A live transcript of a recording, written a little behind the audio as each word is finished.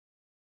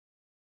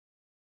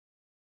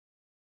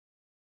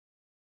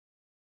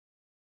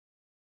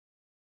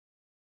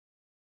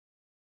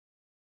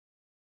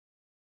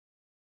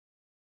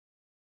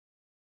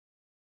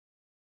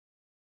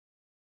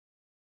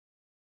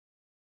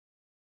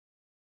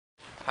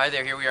Hi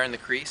there, here we are in the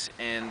crease,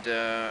 and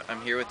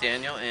I'm here with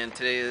Daniel, and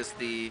today is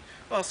the,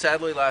 well,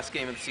 sadly, last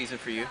game of the season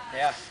for you.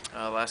 Yeah.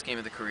 Last game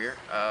of the career.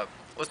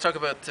 Let's talk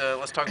about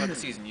the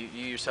season. You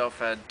yourself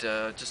had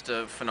just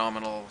a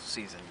phenomenal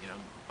season.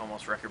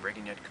 Almost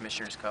record-breaking. You had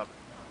Commissioner's Cup,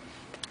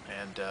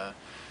 and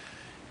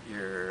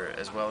you're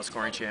as well as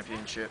scoring champion.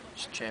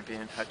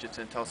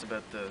 Hutchinson, tell us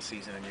about the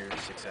season and your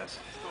success.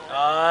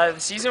 The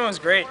season was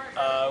great.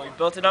 We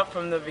built it up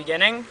from the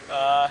beginning.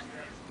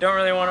 Don't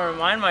really want to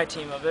remind my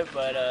team of it,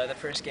 but the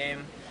first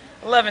game,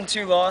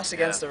 11-2 loss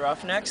against the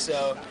Roughnecks,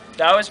 so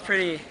that was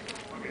pretty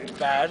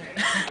bad.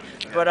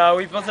 But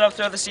we built it up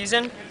throughout the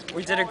season.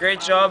 We did a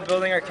great job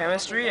building our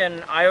chemistry,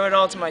 and I owe it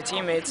all to my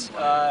teammates.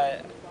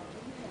 I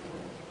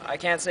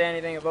can't say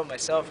anything about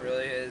myself,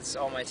 really. It's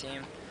all my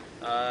team.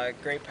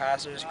 Great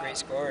passers, great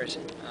scorers.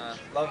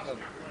 Love them.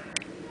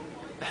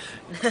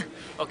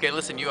 Okay,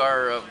 listen, you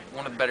are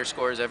one of the better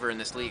scorers ever in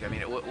this league. I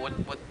mean, what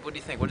do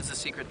you think? What is the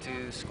secret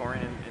to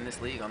scoring in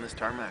this league, on this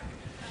tarmac?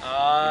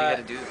 What do you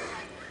got to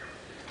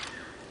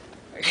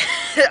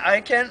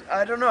do?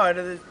 I don't know.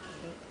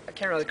 I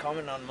can't really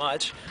comment on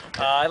much.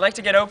 I like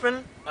to get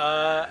open.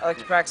 I like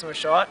to practice my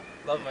shot.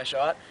 Love my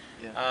shot.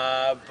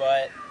 Yeah.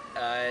 But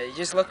you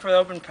just look for the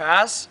open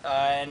pass,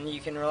 and you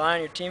can rely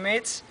on your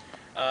teammates,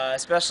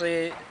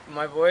 especially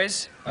my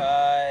boys,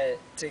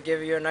 to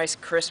give you a nice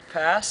crisp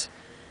pass,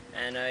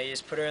 and you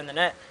just put her in the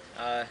net.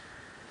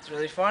 It's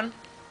really fun.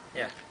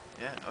 Yeah.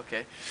 Yeah.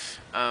 Okay.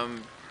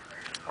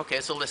 Okay.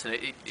 So listen,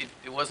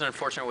 it was an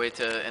unfortunate way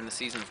to end the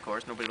season. Of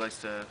course, nobody likes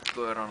to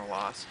go out on a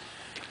loss.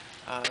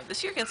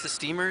 This year against the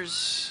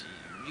Steamers,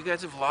 you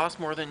guys have lost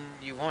more than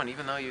you won,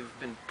 even though you've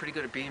been pretty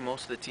good at beating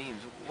most of the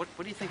teams. What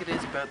do you think it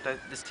is about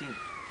this team?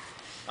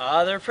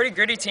 They're a pretty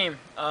gritty team.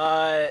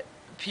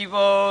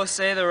 People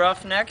say the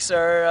Roughnecks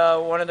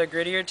are one of the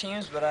grittier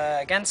teams, but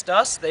against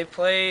us, they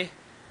play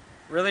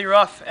really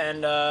rough,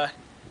 and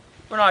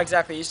we're not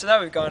exactly used to that.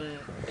 We've gotten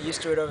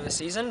used to it over the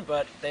season,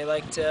 but they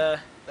like to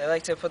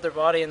put their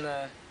body in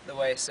the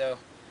way. So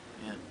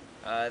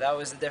Yeah. that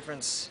was the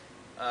difference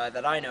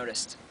that I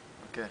noticed.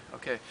 Okay.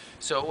 Okay.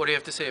 So what do you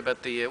have to say about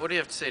what do you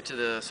have to say to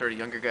the sort of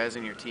younger guys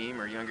in your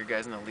team or younger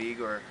guys in the league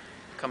or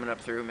coming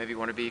up through, maybe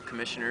want to be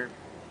commissioner?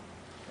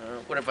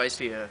 What advice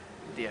do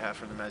you have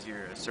for them as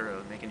you're sort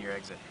of making your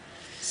exit?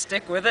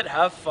 Stick with it,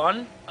 have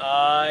fun,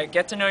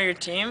 get to know your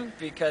team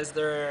because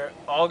they're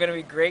all going to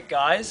be great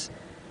guys,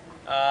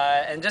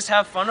 and just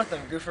have fun with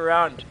them, goof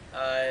around.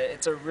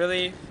 It's a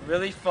really,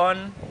 really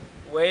fun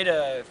way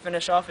to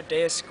finish off a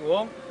day of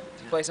school,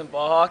 to play some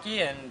ball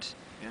hockey, and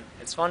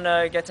it's fun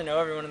to get to know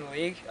everyone in the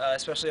league,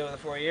 especially over the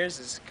 4 years.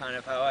 Is kind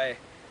of how I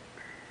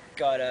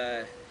got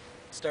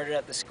started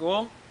at the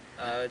school,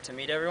 to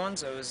meet everyone,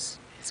 so it's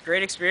a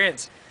great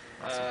experience.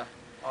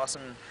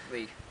 Awesome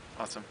league.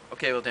 Awesome.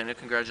 Okay, well, Daniel,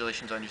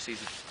 congratulations on your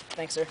season.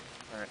 Thanks, sir.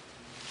 All right.